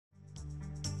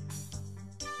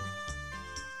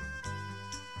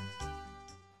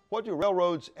What do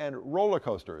railroads and roller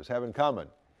coasters have in common?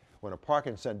 When a park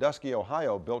in Sandusky,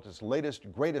 Ohio built its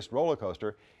latest, greatest roller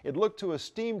coaster, it looked to a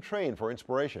steam train for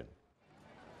inspiration.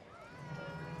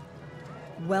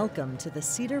 Welcome to the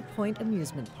Cedar Point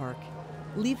Amusement Park.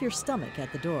 Leave your stomach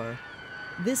at the door.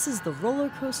 This is the roller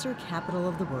coaster capital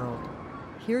of the world.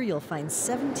 Here you'll find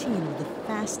 17 of the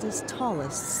fastest,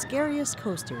 tallest, scariest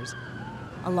coasters,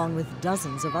 along with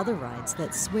dozens of other rides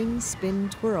that swing, spin,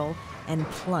 twirl, and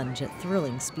plunge at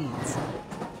thrilling speeds.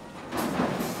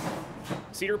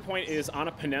 Cedar Point is on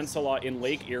a peninsula in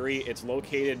Lake Erie. It's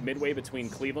located midway between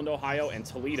Cleveland, Ohio and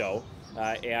Toledo,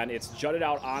 and it's jutted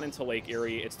out on into Lake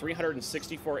Erie. It's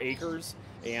 364 acres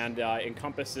and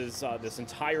encompasses this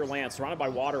entire land, surrounded by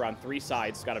water on three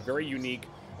sides. It's got a very unique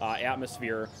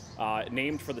atmosphere,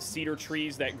 named for the cedar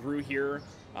trees that grew here,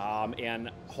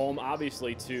 and home,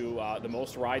 obviously, to the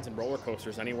most rides and roller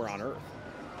coasters anywhere on Earth.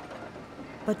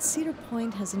 But Cedar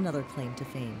Point has another claim to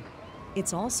fame.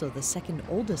 It's also the second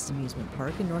oldest amusement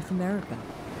park in North America.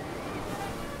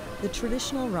 The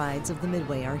traditional rides of the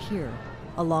Midway are here,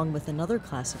 along with another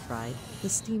classic ride, the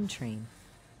steam train.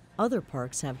 Other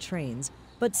parks have trains,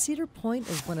 but Cedar Point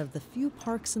is one of the few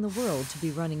parks in the world to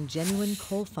be running genuine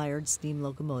coal-fired steam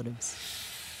locomotives.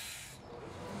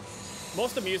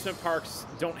 Most amusement parks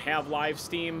don't have live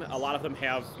steam. A lot of them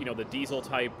have, the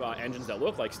diesel-type engines that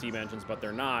look like steam engines, but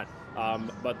they're not.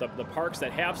 But the parks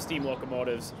that have steam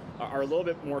locomotives are a little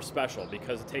bit more special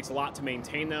because it takes a lot to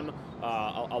maintain them,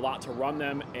 a lot to run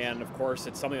them, and of course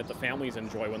it's something that the families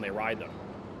enjoy when they ride them.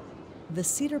 The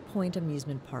Cedar Point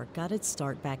Amusement Park got its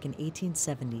start back in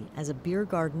 1870 as a beer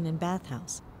garden and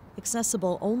bathhouse,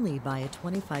 accessible only by a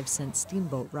 25-cent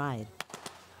steamboat ride.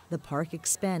 The park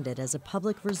expanded as a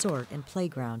public resort and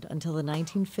playground until the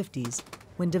 1950s,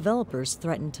 when developers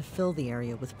threatened to fill the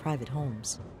area with private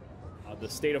homes. The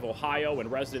state of Ohio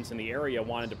and residents in the area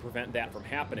wanted to prevent that from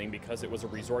happening because it was a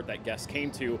resort that guests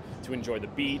came to enjoy the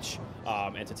beach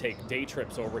and to take day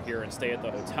trips over here and stay at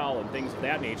the hotel and things of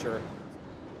that nature.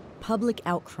 Public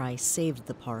outcry saved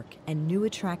the park, and new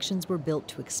attractions were built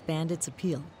to expand its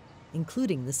appeal,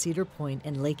 including the Cedar Point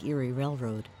and Lake Erie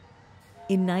Railroad.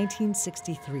 In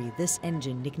 1963, this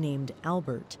engine, nicknamed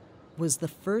Albert, was the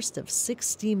first of 6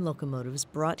 steam locomotives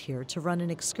brought here to run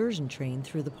an excursion train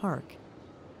through the park.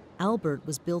 Albert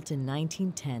was built in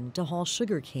 1910 to haul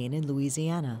sugarcane in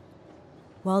Louisiana.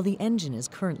 While the engine is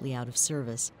currently out of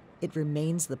service, it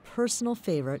remains the personal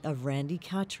favorite of Randy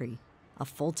Catry, a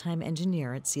full-time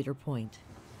engineer at Cedar Point.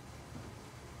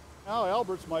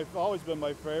 Albert's always been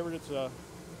my favorite. It's a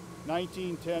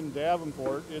 1910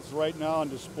 Davenport. It's right now on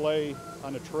display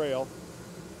on the trail.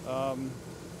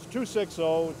 It's 260,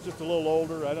 it's just a little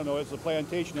older. I don't know, it's a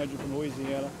plantation engine from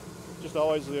Louisiana. Just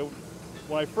always,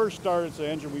 when I first started, it's an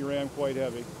engine we ran quite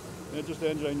heavy. And it's just an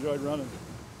engine I enjoyed running.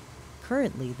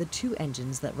 Currently, the 2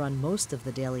 engines that run most of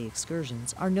the daily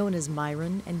excursions are known as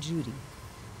Myron and Judy.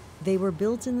 They were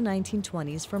built in the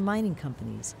 1920s for mining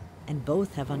companies, and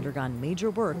both have undergone major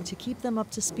work to keep them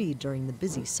up to speed during the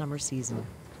busy summer season.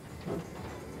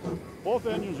 Both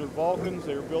engines are Vulcans.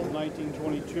 They were built in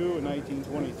 1922 and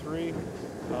 1923.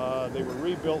 They were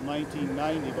rebuilt in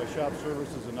 1990 by Shop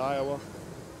Services in Iowa.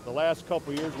 The last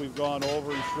couple of years we've gone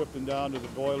over and stripped them down to the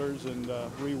boilers and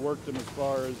reworked them as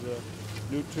far as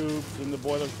new tubes, and the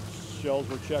boiler shells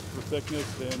were checked for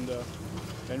thickness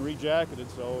and re-jacketed.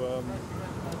 So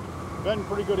been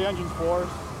pretty good engines for us.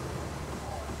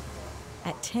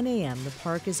 At 10 a.m., the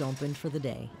park is opened for the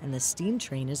day, and the steam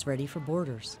train is ready for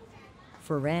boarders.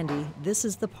 For Randy, this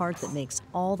is the part that makes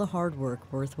all the hard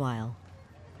work worthwhile.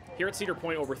 Here at Cedar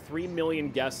Point, over 3 million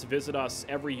guests visit us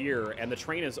every year, and the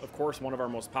train is, of course, one of our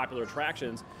most popular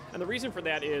attractions. And the reason for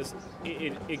that is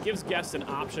it gives guests an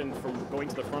option from going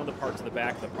to the front of the park to the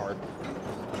back of the park.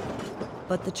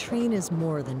 But the train is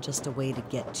more than just a way to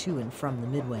get to and from the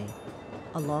Midway.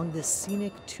 Along this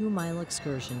scenic 2-mile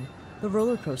excursion, the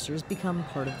roller coasters become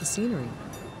part of the scenery.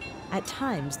 At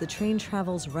times, the train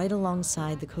travels right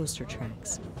alongside the coaster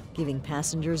tracks, giving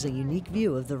passengers a unique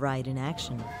view of the ride in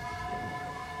action.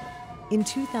 In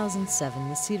 2007,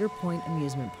 the Cedar Point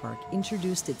Amusement Park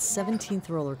introduced its 17th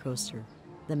roller coaster,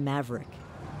 the Maverick,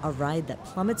 a ride that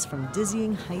plummets from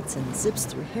dizzying heights and zips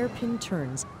through hairpin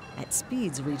turns at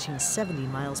speeds reaching 70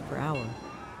 miles per hour.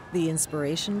 The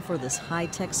inspiration for this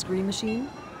high-tech screen machine?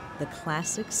 The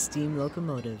classic steam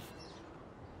locomotive.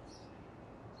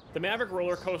 The Maverick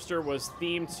roller coaster was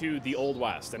themed to the Old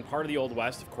West, and part of the Old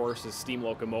West, of course, is steam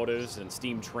locomotives and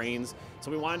steam trains. So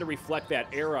we wanted to reflect that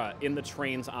era in the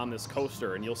trains on this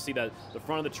coaster, and you'll see that the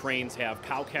front of the trains have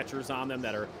cow catchers on them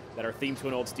that are themed to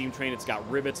an old steam train. It's got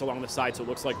rivets along the side, so it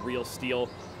looks like real steel.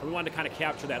 And we wanted to kind of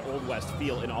capture that Old West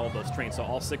feel in all of those trains. So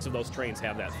all 6 of those trains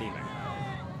have that theming.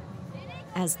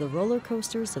 As the roller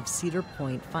coasters of Cedar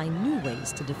Point find new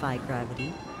ways to defy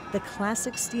gravity, the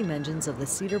classic steam engines of the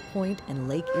Cedar Point and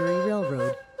Lake Erie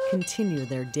Railroad continue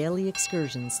their daily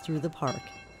excursions through the park,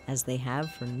 as they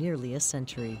have for nearly a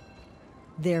century.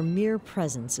 Their mere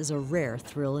presence is a rare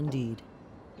thrill indeed.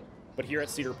 But here at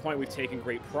Cedar Point, we've taken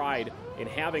great pride in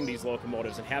having these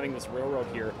locomotives and having this railroad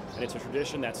here, and it's a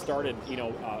tradition that started,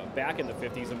 back in the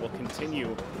 50s and will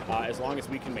continue as long as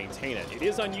we can maintain it. It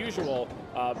is unusual,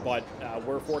 but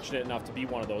we're fortunate enough to be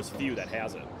one of those few that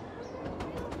has it.